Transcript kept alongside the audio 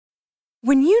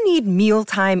When you need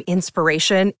mealtime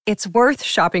inspiration, it's worth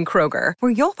shopping Kroger,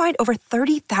 where you'll find over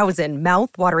 30,000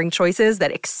 mouth-watering choices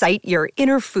that excite your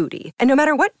inner foodie. And no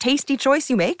matter what tasty choice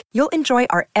you make, you'll enjoy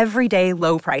our everyday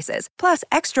low prices, plus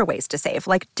extra ways to save,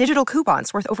 like digital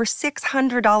coupons worth over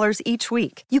 $600 each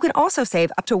week. You can also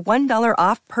save up to $1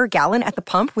 off per gallon at the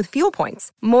pump with fuel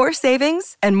points. More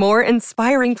savings and more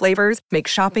inspiring flavors make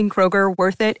shopping Kroger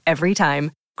worth it every time.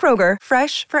 Kroger,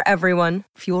 fresh for everyone.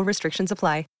 Fuel restrictions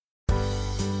apply.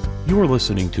 You are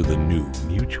listening to the new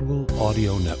Mutual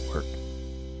Audio Network.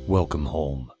 Welcome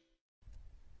home.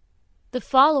 The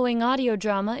following audio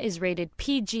drama is rated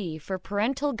PG for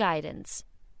parental guidance.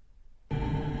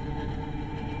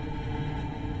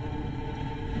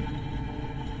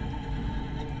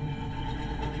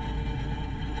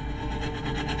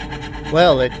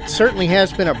 Well, it certainly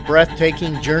has been a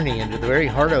breathtaking journey into the very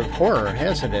heart of horror,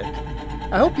 hasn't it?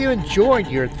 I hope you enjoyed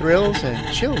your thrills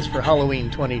and chills for Halloween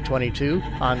 2022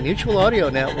 on Mutual Audio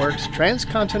Network's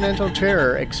Transcontinental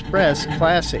Terror Express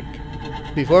Classic.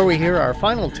 Before we hear our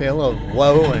final tale of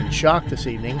woe and shock this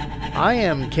evening, I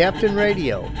am Captain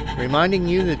Radio, reminding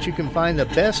you that you can find the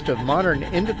best of modern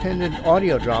independent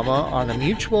audio drama on the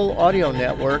Mutual Audio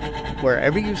Network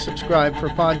wherever you subscribe for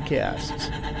podcasts.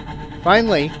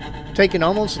 Finally, taken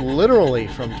almost literally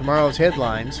from tomorrow's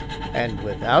headlines, and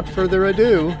without further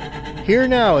ado, here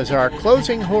now is our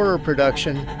closing horror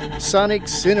production, Sonic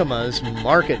Cinema's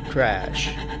Market Crash.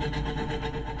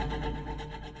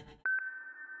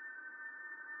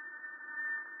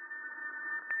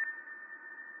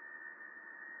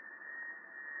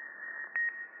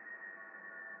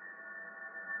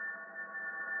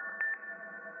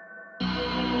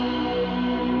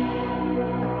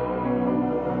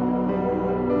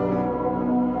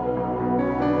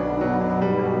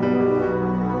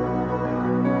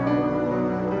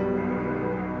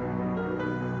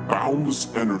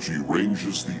 Boundless energy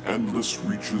ranges the endless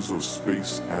reaches of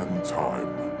space and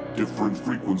time. Different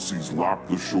frequencies lap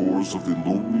the shores of the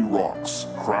lonely rocks,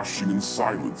 crashing in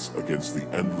silence against the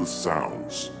endless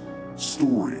sounds.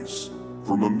 Stories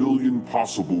from a million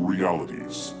possible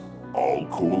realities, all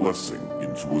coalescing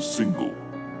into a single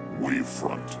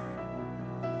wavefront.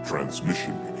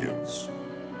 Transmission begins.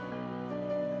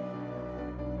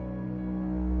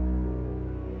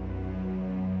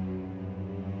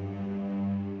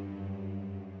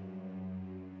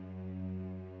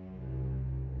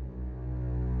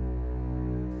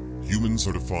 Humans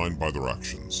are defined by their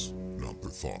actions, not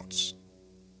their thoughts.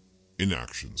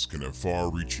 Inactions can have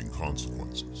far-reaching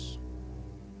consequences.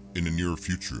 In the near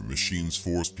future, machines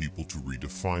force people to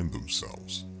redefine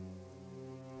themselves.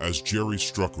 As Jerry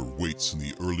Strucker waits in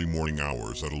the early morning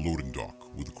hours at a loading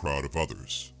dock with a crowd of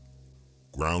others,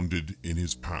 grounded in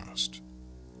his past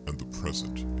and the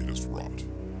present it has wrought.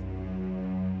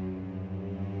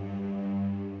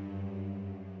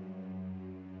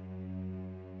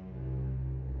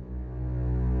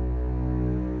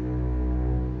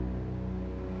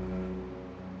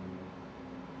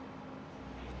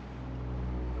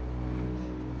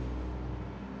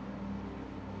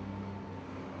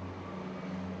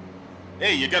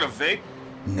 Hey, you got a vape?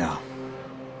 No.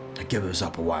 I gave those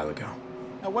up a while ago.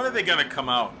 Now, when are they gonna come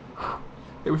out?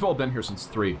 Hey, we've all been here since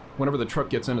 3. Whenever the truck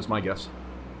gets in is my guess.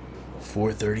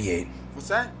 4:38. What's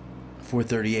that?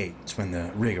 4:38. It's when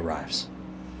the rig arrives.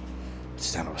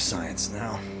 It's down to a science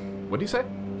now. What do you say?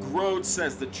 Grode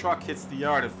says the truck hits the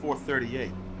yard at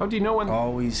 4:38. How do you know when...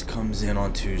 Always comes in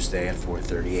on Tuesday at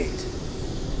 4:38.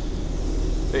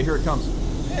 Hey, here it comes.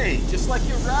 Hey, just like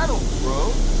your rattle,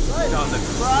 bro. Right on the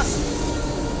crosses.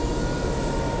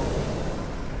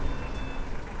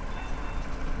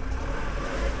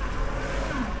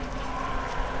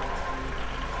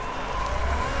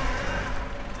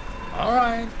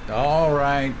 All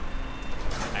right.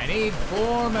 I need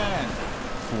 4 men.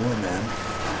 4 men.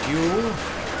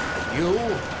 You,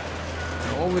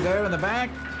 over there in the back,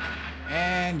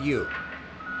 and you.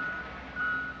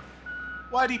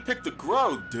 Why'd he pick the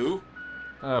Grode, dude?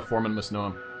 Foreman must know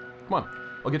him. Come on,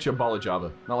 I'll get you a ball of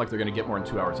Java. Not like they're gonna get more in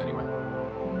 2 hours anyway.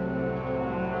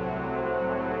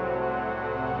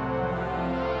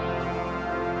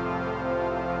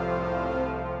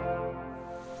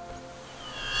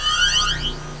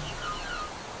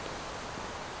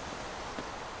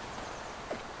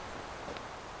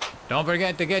 Don't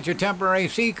forget to get your temporary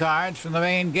C cards from the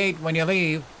main gate when you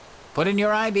leave. Put in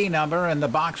your ID number and the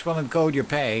box will encode your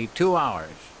pay. 2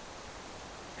 hours.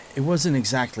 It wasn't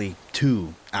exactly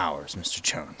 2 hours, Mr.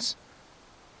 Jones.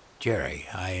 Jerry,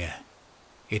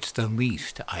 it's the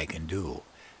least I can do.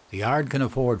 The yard can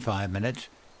afford 5 minutes.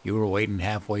 You were waiting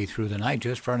halfway through the night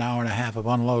just for an hour and a half of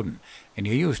unloading. And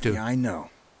you used to... Yeah, I know.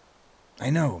 I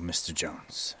know, Mr.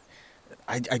 Jones.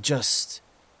 I just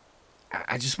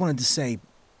wanted to say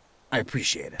I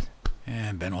appreciate it.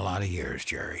 Yeah, been a lot of years,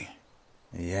 Jerry.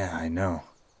 Yeah, I know.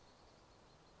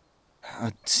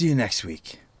 I'll see you next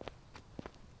week.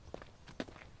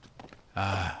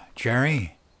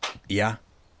 Jerry? Yeah?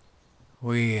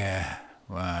 We're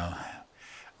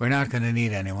not going to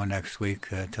need anyone next week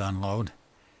to unload.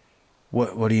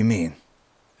 What do you mean?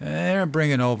 They're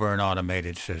bringing over an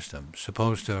automated system,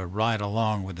 supposed to ride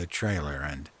along with the trailer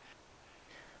and...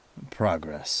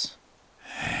 Progress.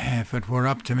 If it were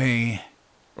up to me...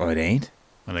 Oh, it ain't?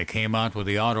 When they came out with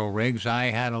the auto rigs,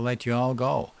 I had to let you all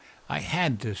go. I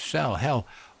had to sell. Hell,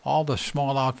 all the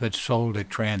small outfits sold at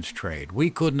Transtrade.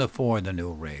 We couldn't afford the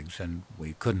new rigs, and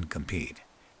we couldn't compete.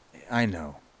 I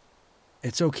know.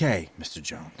 It's okay, Mr.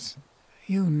 Jones.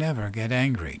 You never get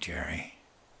angry, Jerry.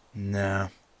 No.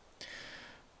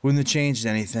 Wouldn't have changed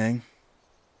anything.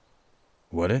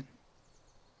 Would it?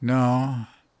 No,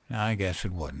 I guess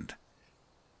it wouldn't.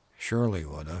 Surely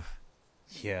would have.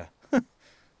 Yeah.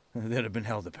 There'd have been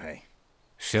hell to pay.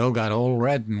 Still got old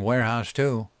Red in warehouse,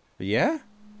 too. Yeah?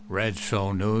 Red's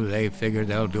so new, they figured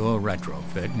they'll do a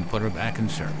retrofit and put her back in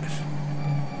service.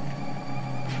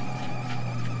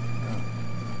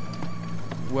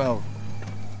 Well,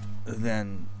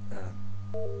 then,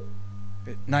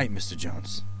 night, Mr.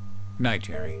 Jones. Night,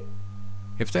 Jerry.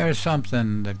 If there's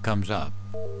something that comes up...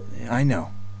 I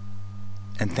know.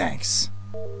 And thanks.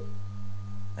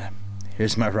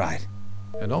 Here's my ride.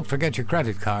 And don't forget your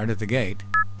credit card at the gate.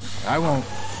 I won't.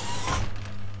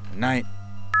 Night.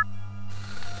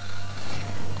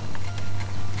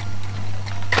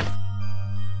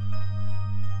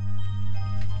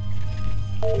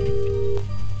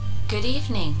 Good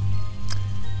evening.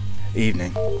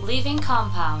 Evening. Leaving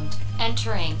compound,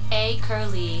 entering A.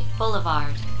 Curlee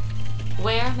Boulevard.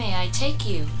 Where may I take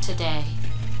you today?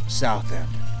 South End.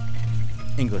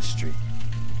 English Street.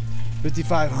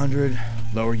 5500,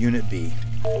 lower unit B.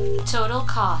 Total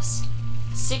cost,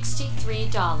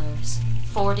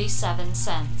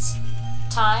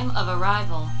 $63.47. Time of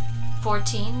arrival,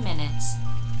 14 minutes,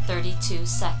 32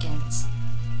 seconds.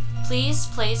 Please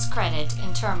place credit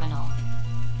in terminal.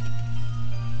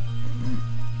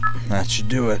 That should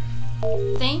do it.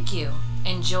 Thank you.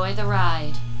 Enjoy the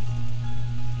ride.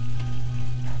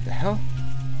 What the hell?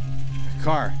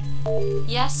 Car.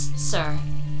 Yes, sir.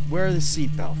 Where are the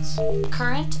seatbelts?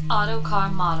 Current autocar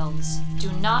models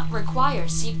do not require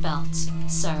seatbelts,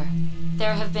 sir.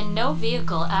 There have been no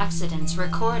vehicle accidents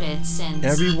recorded since...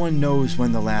 Everyone knows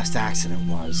when the last accident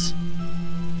was.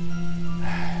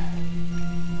 I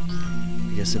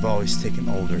guess I've always taken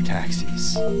older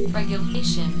taxis.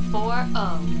 Regulation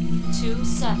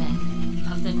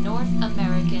 4027 of the North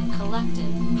American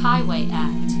Collective Highway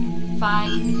Act.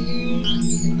 5...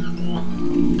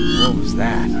 What was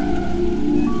that?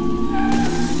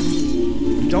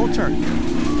 Don't turn.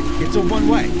 It's a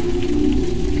one-way.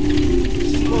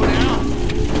 Slow down.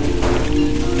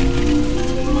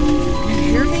 You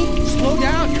hear me? Slow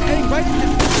down. You're heading right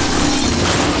into...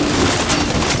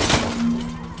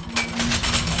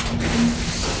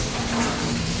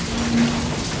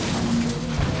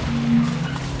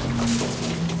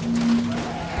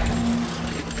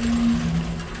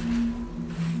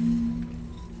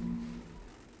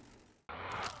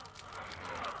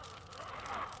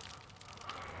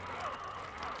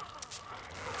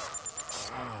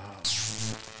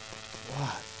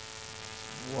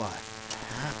 What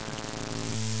happened?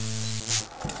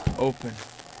 Open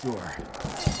door.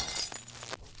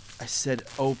 I said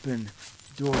open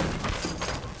door.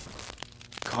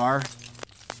 Car,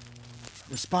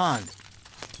 respond.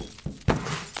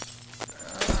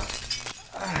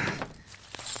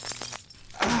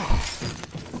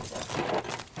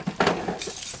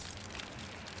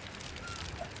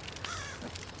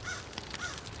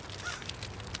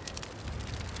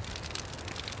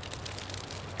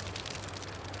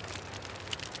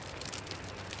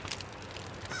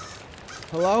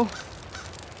 Hello?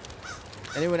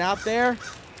 Anyone out there?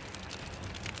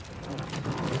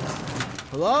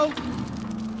 Hello?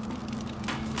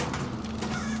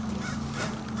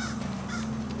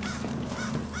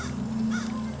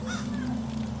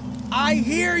 I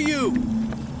hear you!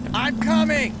 I'm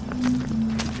coming!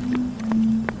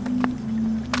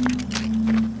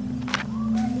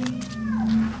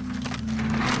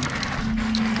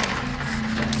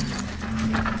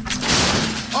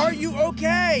 Are you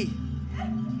okay?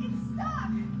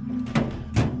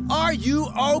 Are you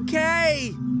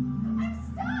okay? I'm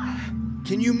stuck.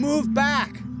 Can you move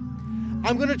back?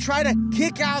 I'm gonna try to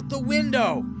kick out the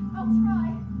window. I'll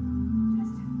try.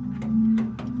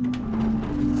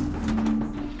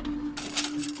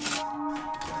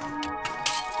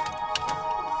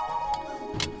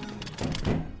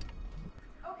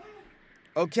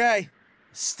 Okay.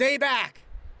 Stay back.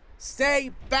 Stay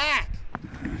back.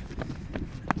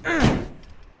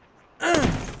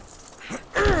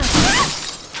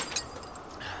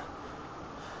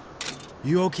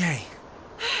 You okay?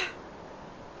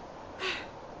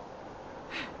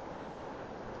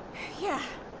 Yeah.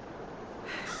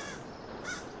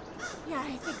 Yeah,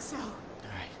 I think so. All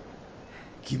right.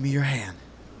 Give me your hand.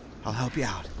 I'll help you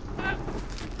out.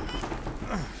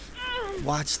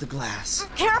 Watch the glass.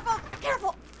 Careful!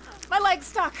 Careful! My leg's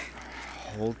stuck.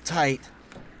 Hold tight.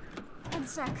 1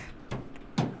 sec.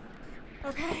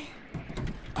 Okay.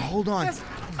 Hold on.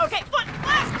 Okay. What?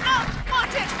 Ow!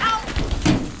 Watch it! Ow!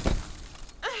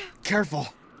 Careful.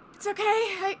 It's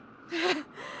okay. I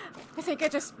think I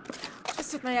just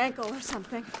twisted my ankle or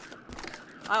something.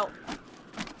 I'll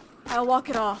walk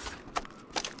it off.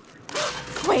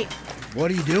 Wait. What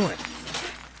are you doing?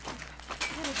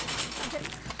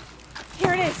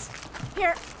 Here it is.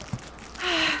 Here.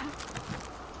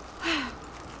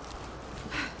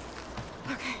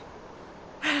 Okay.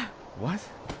 What?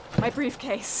 My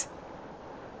briefcase.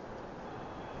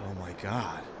 Oh my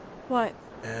God. What?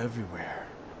 Everywhere.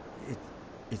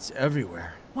 It's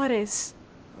everywhere. What is?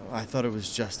 I thought it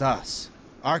was just us.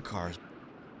 Our cars.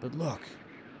 But look.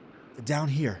 Down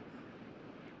here.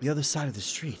 The other side of the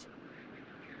street.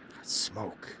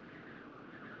 Smoke.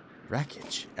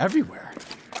 Wreckage. Everywhere.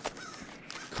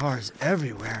 Cars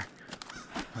everywhere.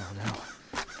 Oh no.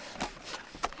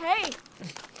 Hey!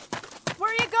 Where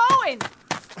are you going?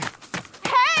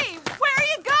 Hey! Where are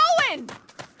you going?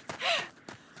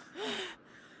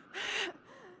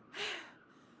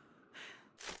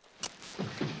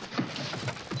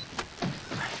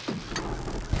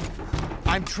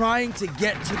 I'm trying to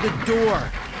get to the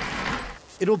door.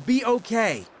 It'll be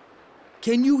okay.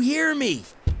 Can you hear me?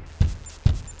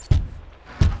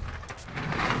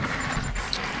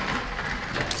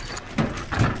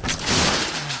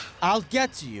 I'll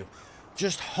get to you.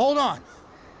 Just hold on.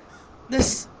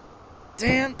 This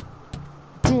damn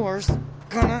door's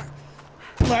gonna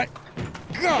let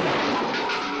go.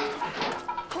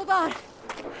 Hold on.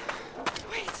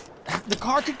 Wait. The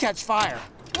car could catch fire.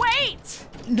 Wait!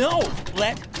 No,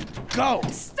 let go.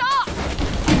 Stop!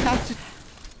 I have to.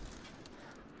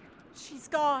 She's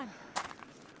gone.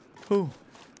 Who?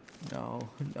 No,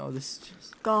 this is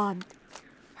just. Gone.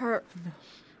 Her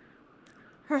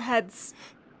head's.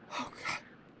 Oh, God.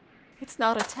 It's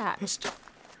not attached.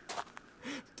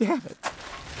 Damn it.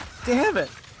 Damn it.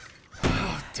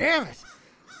 Oh, damn it.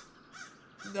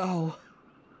 No.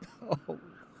 Oh.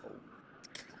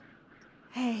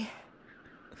 Hey.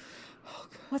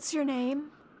 What's your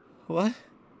name? What?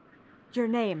 Your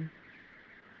name.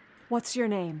 What's your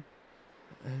name?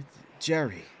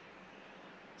 Jerry.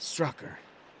 Strucker.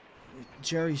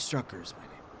 Jerry Strucker's my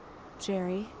name.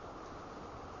 Jerry.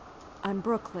 I'm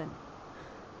Brooklyn.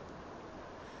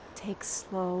 Take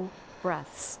slow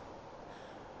breaths.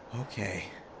 Okay.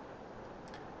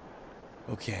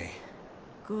 Okay.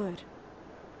 Good.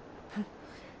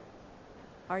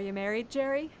 Are you married,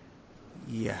 Jerry?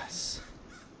 Yes.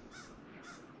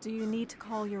 Do you need to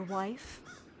call your wife?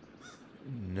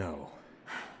 No.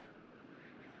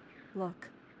 Look.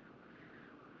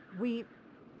 We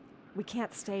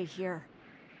can't stay here.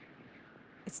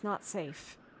 It's not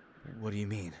safe. What do you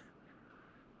mean?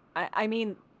 I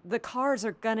mean, the cars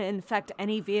are gonna infect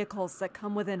any vehicles that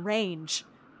come within range.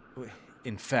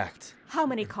 Infect? How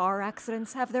many car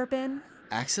accidents have there been?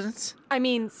 Accidents? I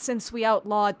mean, since we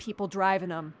outlawed people driving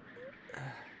them.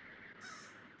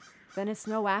 Then it's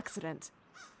no accident.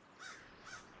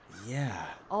 Yeah.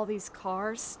 All these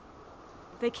cars,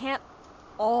 they can't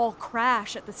all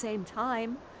crash at the same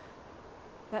time.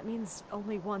 That means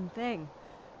only one thing.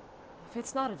 If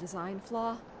it's not a design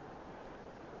flaw,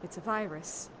 it's a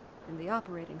virus in the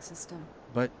operating system.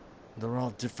 But they're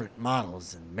all different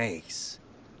models and makes.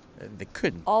 They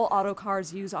couldn't. All auto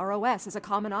cars use ROS as a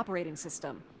common operating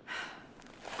system.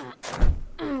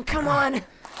 Come on.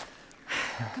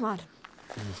 Come on.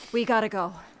 We gotta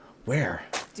go. Where?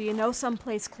 Do you know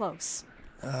someplace close?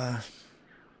 I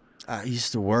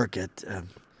used to work at,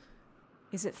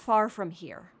 Is it far from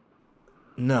here?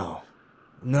 No.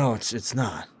 No, it's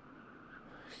not.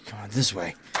 Come on, this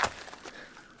way.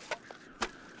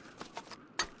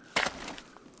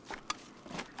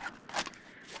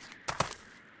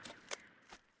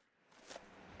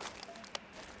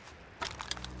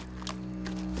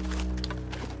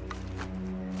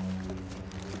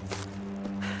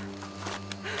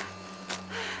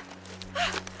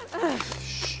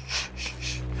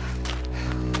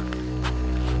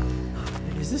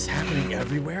 Is this happening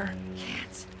everywhere?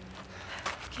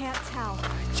 Can't tell.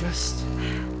 I just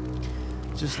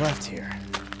left here.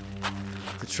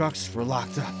 The trucks were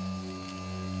locked up.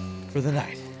 For the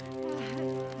night.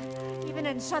 Even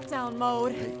in shutdown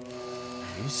mode.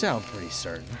 You sound pretty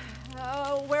certain.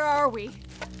 Where are we?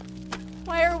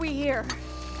 Why are we here?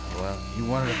 Well, you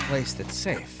wanted a place that's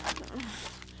safe.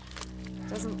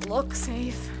 Doesn't look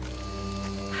safe.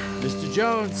 Mr.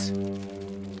 Jones,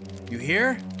 you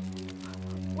here?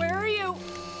 Where are you?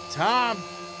 Tom,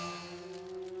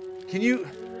 can you...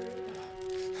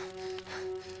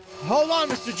 Hold on,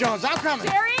 Mr. Jones, I'm coming.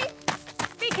 Jerry,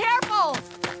 be careful.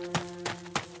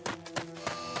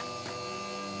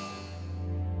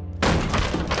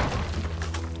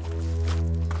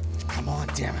 Come on,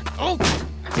 damn it. Oh!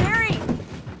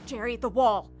 Jerry, the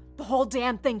wall. The whole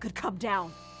damn thing could come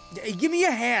down. Hey, give me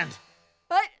a hand.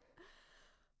 But...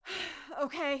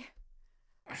 Okay.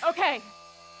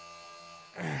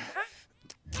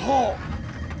 Oh!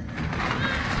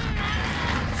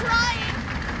 Trying!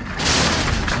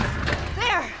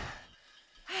 There!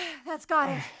 That's got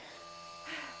it.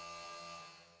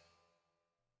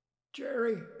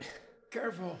 Jerry,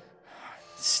 careful.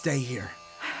 Stay here.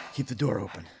 Keep the door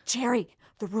open. Jerry,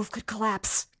 the roof could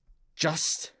collapse.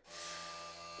 Just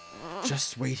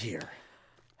wait here.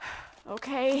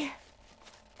 Okay.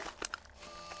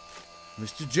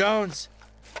 Mr. Jones.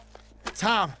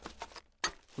 Tom.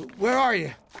 Where are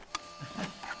you?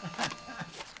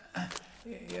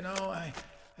 You know, I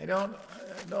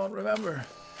don't remember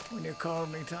when you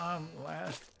called me Tom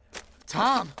last.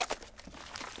 Tom.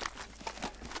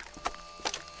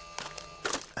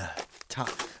 Tom.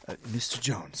 Mr.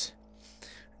 Jones.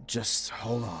 Just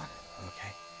hold on,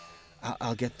 okay?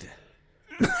 I'll get the...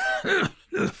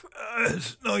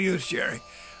 It's no use, Jerry.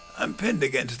 I'm pinned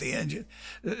against the engine.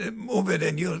 Move it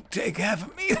and you'll take half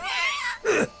of me.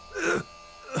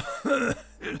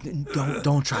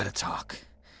 Don't try to talk.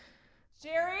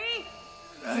 Jerry?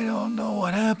 I don't know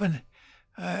what happened.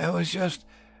 I was just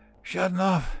shutting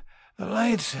off the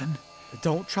lights and...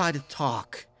 Don't try to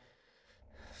talk.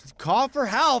 Call for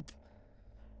help.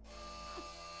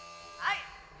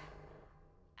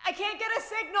 I can't get a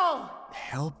signal.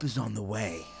 Help is on the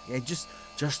way. Yeah, just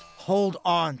hold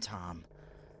on, Tom.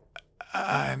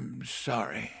 I'm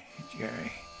sorry,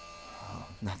 Jerry. Oh,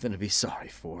 nothing to be sorry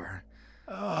for.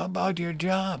 How about your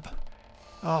job?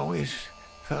 Always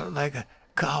felt like a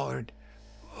coward.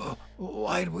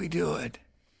 Why'd we do it?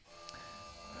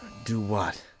 Do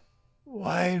what?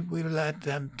 Why'd we let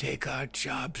them take our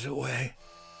jobs away?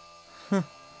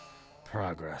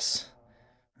 Progress.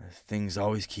 Things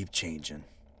always keep changing.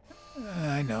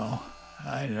 I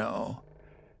know.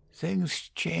 Things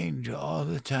change all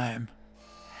the time.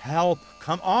 Help!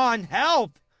 Come on,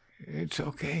 help! It's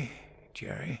okay,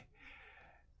 Jerry.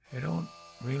 I don't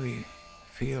really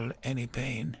feel any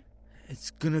pain.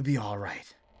 It's gonna be all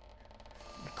right.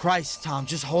 Christ, Tom,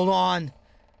 just hold on.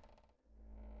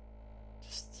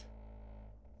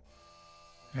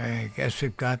 I guess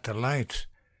it got the lights.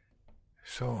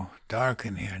 So dark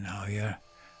in here now. You're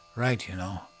right, you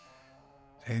know.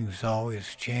 Things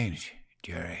always change,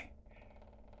 Jerry.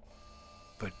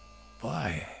 But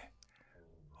why?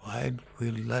 Why'd we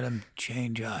let him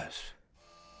change us?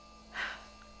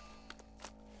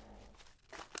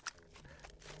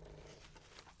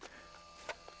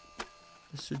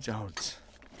 Mr. Jones.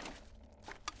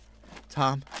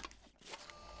 Tom.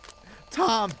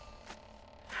 Tom!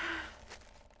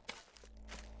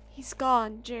 He's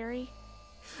gone, Jerry.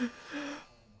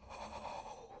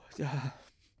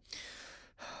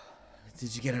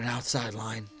 Did you get an outside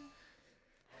line?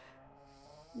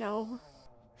 No.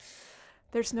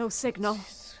 There's no signal.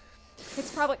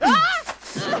 It's probably...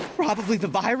 Probably the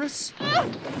virus?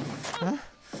 Huh?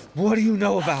 What do you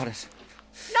know about it?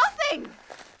 Nothing!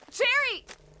 Jerry!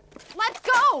 Let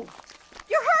go!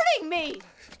 You're hurting me!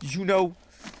 You know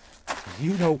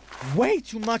way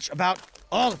too much about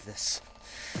all of this.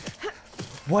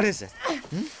 What is it?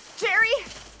 Jerry,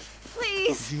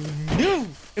 please. You knew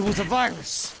it was a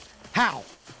virus. How?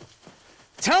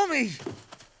 Tell me!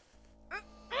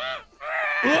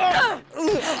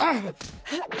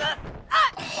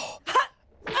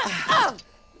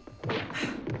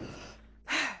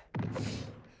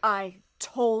 I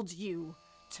told you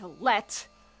to let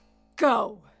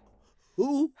go.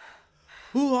 Who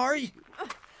are you?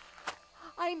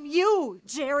 I'm you,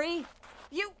 Jerry.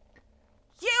 You!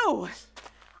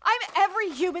 I'm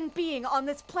every human being on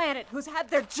this planet who's had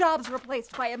their jobs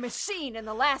replaced by a machine in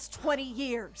the last 20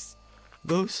 years.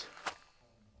 Those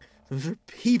are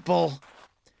people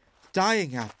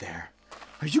dying out there.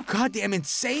 Are you goddamn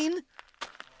insane?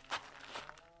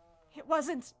 It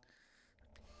wasn't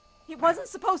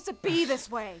supposed to be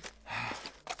this way.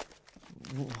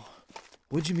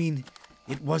 What do you mean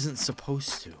it wasn't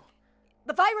supposed to?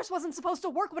 The virus wasn't supposed to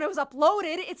work when it was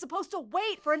uploaded. It's supposed to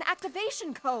wait for an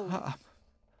activation code.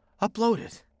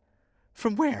 Uploaded?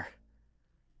 From where?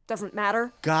 Doesn't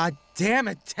matter. God damn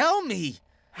it, tell me!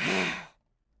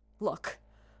 Look,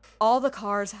 all the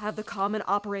cars have the common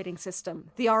operating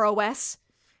system, the ROS.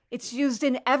 It's used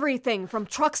in everything from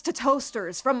trucks to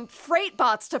toasters, from freight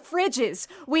bots to fridges.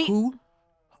 Who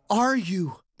are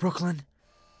you, Brooklyn?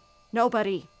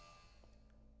 Nobody.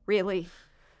 Really.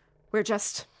 We're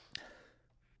just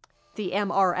the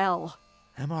MRL.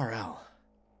 MRL?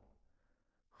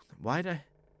 Why'd I...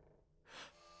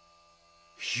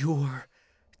 You're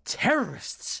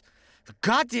terrorists!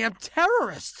 Goddamn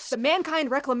terrorists! The Mankind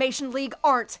Reclamation League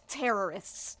aren't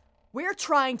terrorists. We're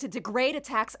trying to degrade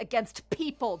attacks against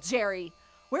people, Jerry.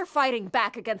 We're fighting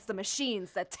back against the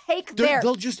machines that take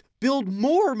They'll just build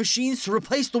more machines to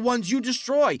replace the ones you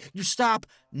destroy. You stop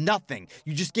nothing.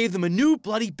 You just gave them a new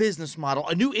bloody business model,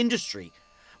 a new industry.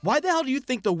 Why the hell do you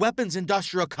think the weapons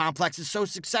industrial complex is so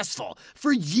successful?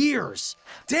 For years.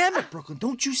 Damn it, Brooklyn,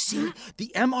 don't you see?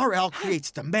 The MRL creates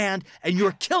demand, and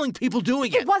you're killing people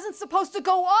doing it. It wasn't supposed to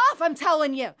go off, I'm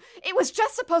telling you. It was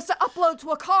just supposed to upload to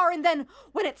a car, and then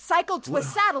when it cycled to a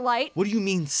satellite... What do you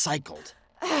mean, cycled?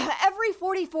 Every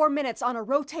 44 minutes on a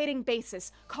rotating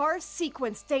basis, cars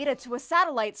sequence data to a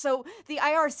satellite so the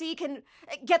IRC can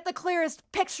get the clearest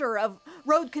picture of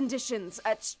road conditions,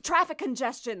 traffic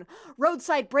congestion,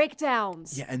 roadside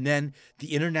breakdowns. Yeah, and then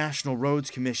the International Roads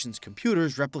Commission's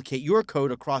computers replicate your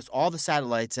code across all the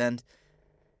satellites and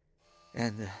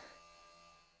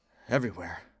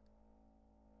everywhere.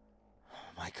 Oh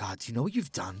my God, do you know what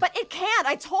you've done? But it can't,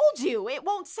 I told you. It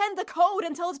won't send the code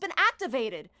until it's been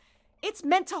activated. It's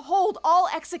meant to hold all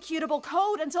executable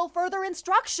code until further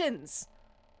instructions.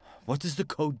 What does the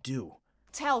code do?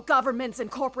 Tell governments and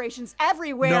corporations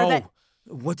everywhere that...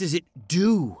 What does it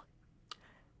do?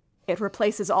 It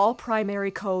replaces all primary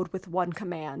code with one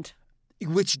command.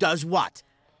 Which does what?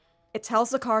 It tells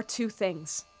the car two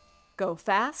things. Go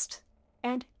fast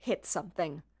and hit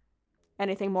something.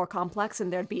 Anything more complex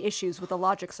and there'd be issues with the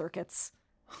logic circuits.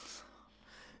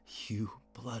 You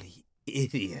bloody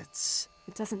idiots.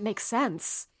 It doesn't make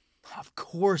sense. Of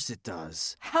course it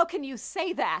does. How can you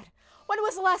say that? When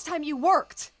was the last time you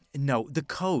worked? No, the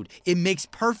code. It makes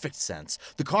perfect sense.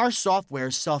 The car's software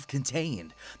is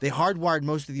self-contained. They hardwired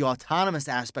most of the autonomous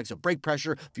aspects of brake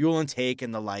pressure, fuel intake,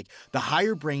 and the like. The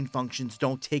higher brain functions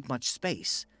don't take much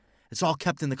space. It's all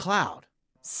kept in the cloud.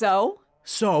 So?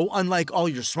 So, unlike all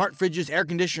your smart fridges, air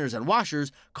conditioners, and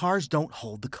washers, cars don't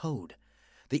hold the code.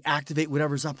 They activate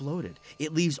whatever's uploaded.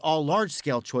 It leaves all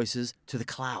large-scale choices to the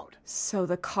cloud. So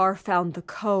the car found the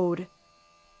code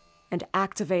and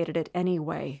activated it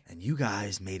anyway. And you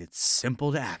guys made it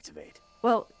simple to activate.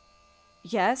 Well,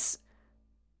 yes.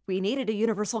 We needed a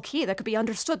universal key that could be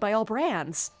understood by all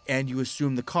brands. And you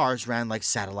assumed the cars ran like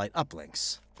satellite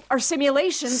uplinks. Our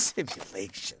simulations...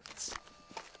 Simulations.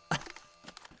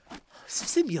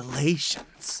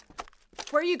 Simulations.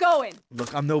 Where are you going?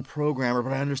 Look, I'm no programmer,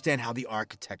 but I understand how the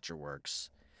architecture works.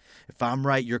 If I'm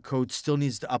right, your code still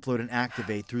needs to upload and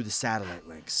activate through the satellite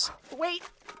links. Wait!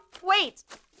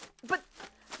 But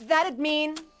that'd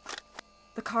mean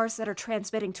the cars that are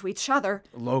transmitting to each other...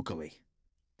 Locally.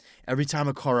 Every time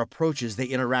a car approaches, they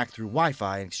interact through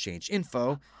Wi-Fi and exchange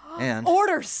info, and...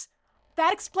 Orders!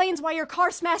 That explains why your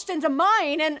car smashed into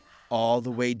mine and... All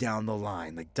the way down the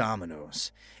line, like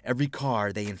dominoes. Every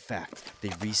car they infect, they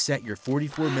reset your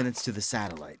 44 minutes to the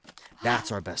satellite.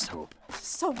 That's our best hope.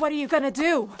 So what are you gonna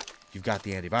do? You've got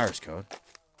the antivirus code.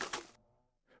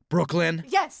 Brooklyn?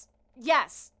 Yes.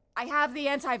 I have the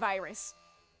antivirus.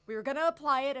 We were gonna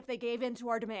apply it if they gave in to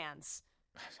our demands.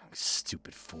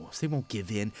 Stupid fools. They won't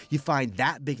give in. You find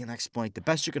that big an exploit, the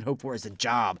best you can hope for is a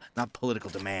job, not political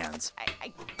demands.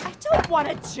 I don't want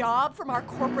a job from our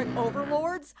corporate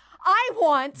overlords. I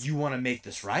want... You want to make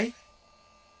this right?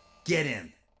 Get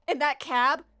in. In that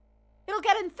cab? It'll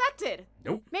get infected.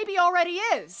 Nope. Maybe already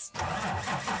is.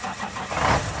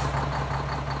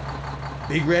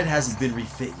 Big Red hasn't been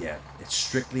refit yet. It's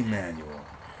strictly manual.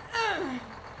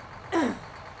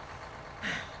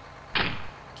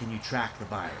 Can you track the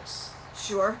virus?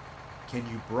 Sure. Can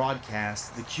you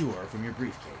broadcast the cure from your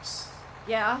briefcase?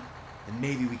 Yeah. Then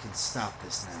maybe we can stop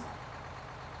this now.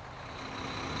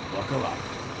 Buckle up.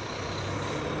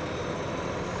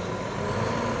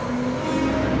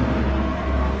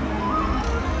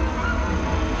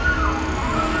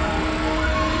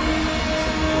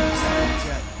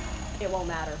 It won't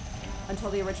matter. Until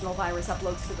the original virus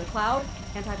uploads to the cloud,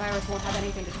 antivirus won't have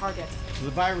anything to target. So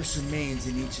the virus remains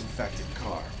in each infected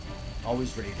car,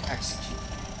 always ready to execute,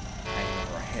 hanging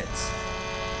over our heads.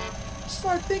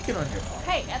 Smart thinking on your part.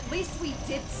 Hey, at least we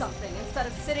did something instead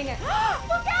of sitting and...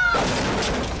 Look out!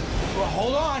 Well,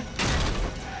 hold on.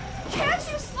 Can't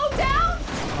you slow down?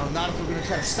 No, not if we're gonna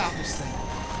try to stop this thing.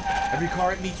 Every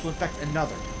car it meets will infect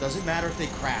another. Doesn't matter if they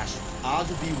crash.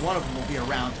 Odds will be one of them will be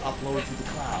around to upload it to the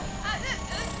cloud.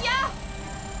 Yeah.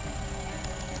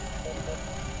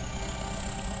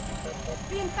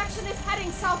 The infection is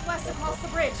heading southwest across the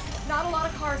bridge. Not a lot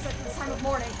of cars at this time of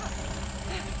morning.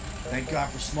 Thank God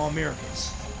for small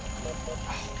miracles.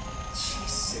 Oh,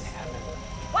 Jesus in heaven.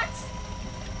 What?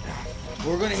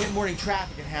 We're gonna hit morning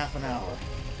traffic in half an hour.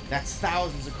 That's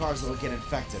thousands of cars that will get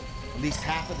infected. At least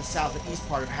half of the south and east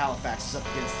part of Halifax is up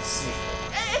against the sea.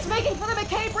 It's making for the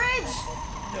McKay Bridge!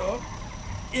 No.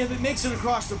 If it makes it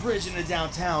across the bridge into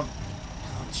downtown.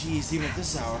 Oh, geez, even at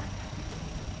this hour.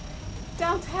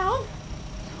 Downtown?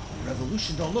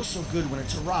 Revolution don't look so good when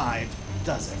it's arrived,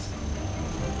 does it?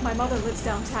 My mother lives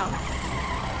downtown.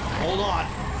 Hold on.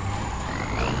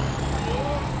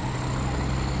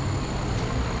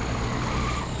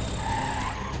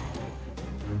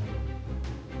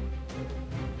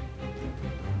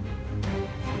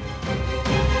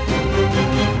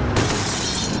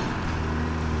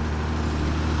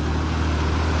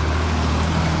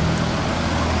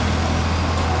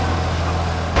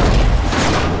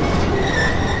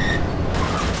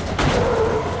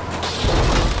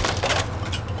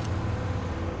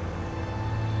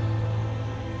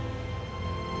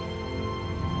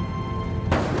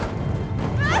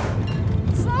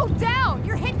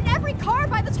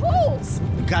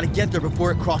 Gotta get there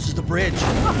before it crosses the bridge. The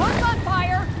hood's on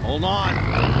fire! Hold on.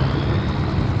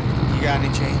 You got any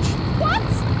change? What?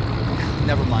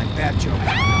 Never mind, bad joke.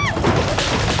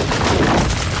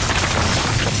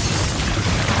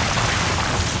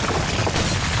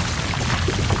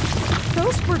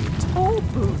 Those were toll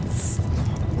booths.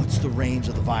 What's the range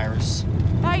of the virus?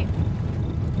 I...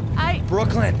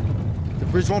 Brooklyn! The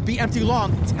bridge won't be empty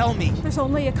long, tell me. There's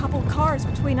only a couple cars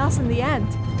between us and the end.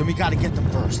 Then we gotta get them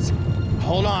first.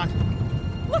 Hold on.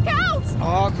 Look out!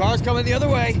 Oh, cars coming the other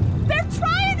way. They're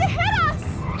trying to hit us!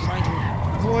 Trying to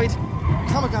avoid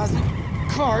kamikaze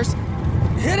cars.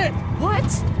 Hit it! What?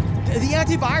 The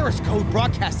antivirus code,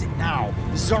 broadcast it now.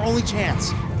 This is our only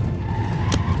chance.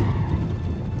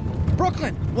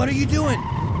 Brooklyn, what are you doing?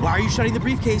 Why are you shutting the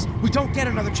briefcase? We don't get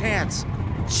another chance.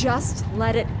 Just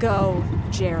let it go,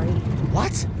 Jerry.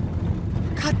 What?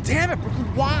 God damn it,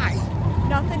 Brooklyn, why?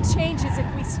 Nothing changes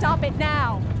if we stop it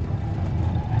now.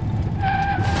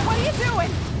 What are you doing?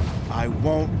 I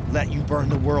won't let you burn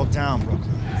the world down,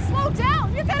 Brooklyn. Slow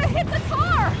down! You're gonna hit the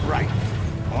car! Right.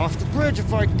 Off the bridge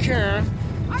if I can.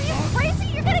 Are you crazy?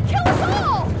 You're gonna kill us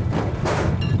all!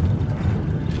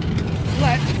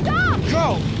 Let Stop!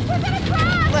 go! We're gonna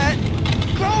crash! Let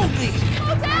go of me!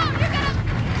 Slow down! You're gonna...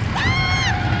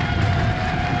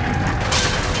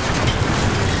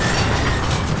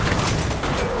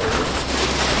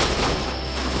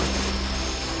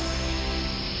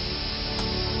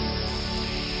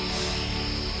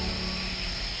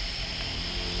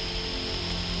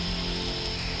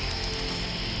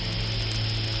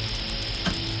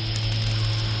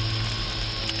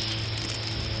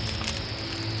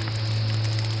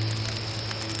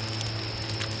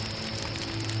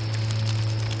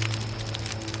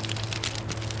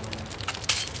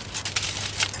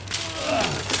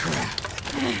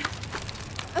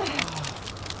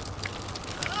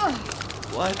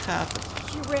 What happened?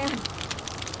 She ran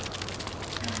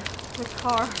the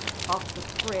car off the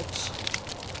bridge.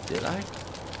 Did I?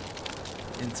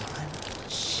 In time?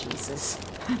 Jesus.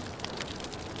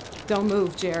 Don't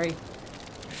move, Jerry.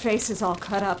 Your face is all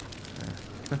cut up.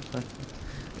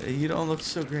 You don't look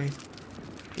so great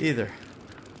either.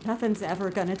 Nothing's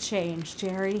ever gonna change,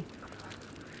 Jerry.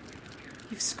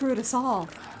 You've screwed us all.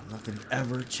 Nothing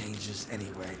ever changes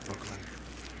anyway, Brooklyn.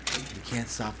 You can't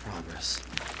stop progress.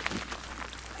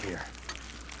 Here.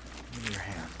 Give me your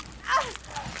hand.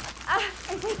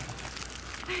 I think...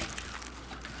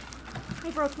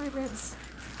 I broke my ribs.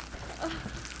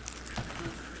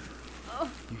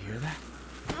 You hear that?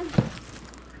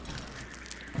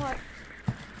 What?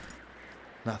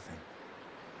 Nothing.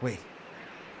 Wait.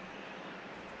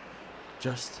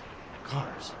 Just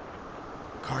cars.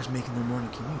 Cars making their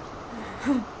morning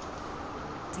commute.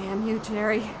 Damn you,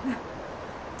 Jerry.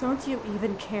 Don't you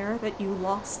even care that you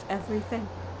lost everything?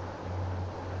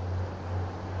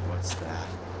 What's that?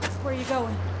 Where are you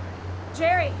going?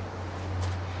 Jerry!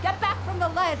 Get back from the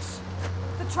ledge!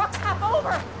 The truck's half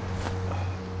over!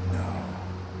 No.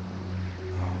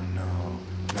 Oh,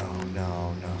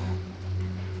 no. No.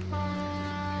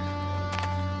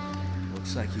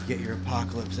 Looks like you get your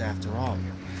apocalypse after all.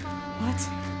 What?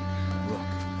 Look.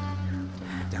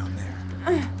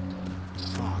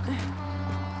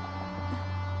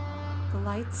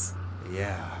 lights?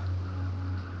 Yeah.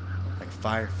 Like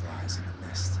fireflies in a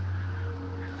mist.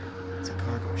 It's a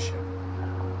cargo ship.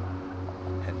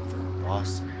 Heading for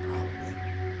Boston, probably.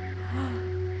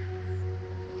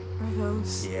 Are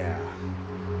those... Yeah.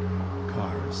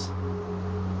 Cars.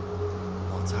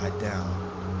 All tied down.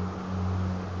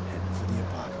 Heading for the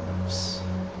apocalypse.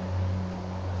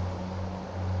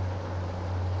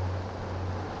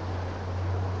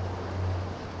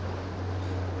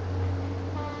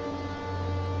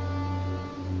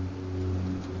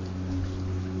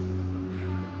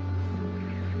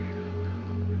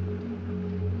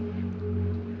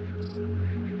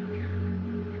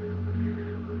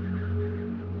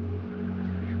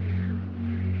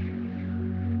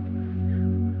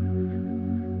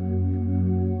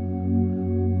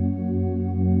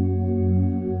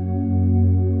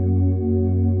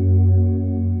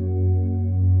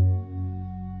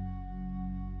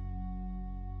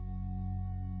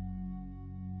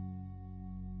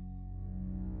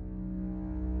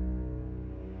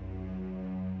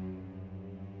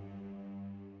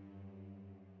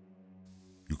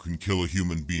 You can kill a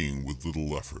human being with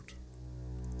little effort.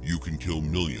 You can kill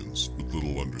millions with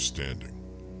little understanding.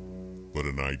 But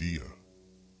an idea,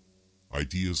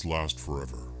 ideas last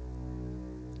forever.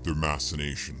 Their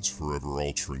machinations forever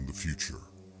altering the future,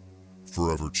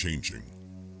 forever changing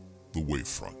the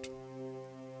wavefront.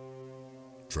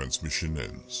 Transmission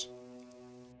ends.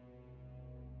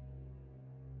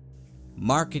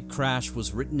 Market Crash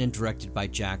was written and directed by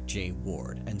Jack J.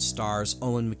 Ward and stars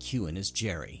Owen McEwen as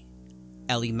Jerry,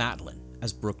 Ellie Matlin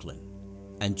as Brooklyn,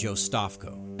 and Joe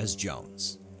Stofko as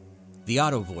Jones. The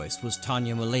auto voice was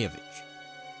Tanya Malevich,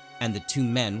 and the two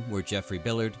men were Jeffrey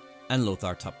Billard and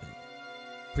Lothar Tuppen.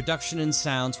 Production and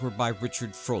sounds were by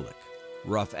Richard Froelich,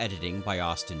 rough editing by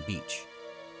Austin Beach,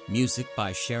 music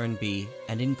by Sharon B.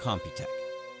 and Incompetech.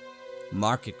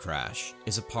 Market Crash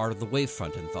is a part of the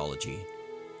Wavefront Anthology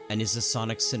and is a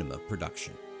Sonic Cinema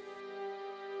production.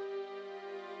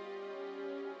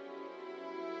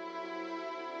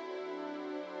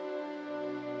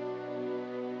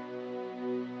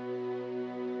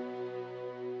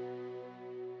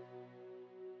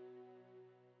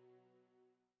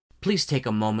 Please take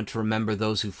a moment to remember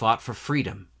those who fought for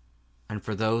freedom and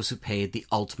for those who paid the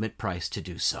ultimate price to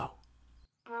do so.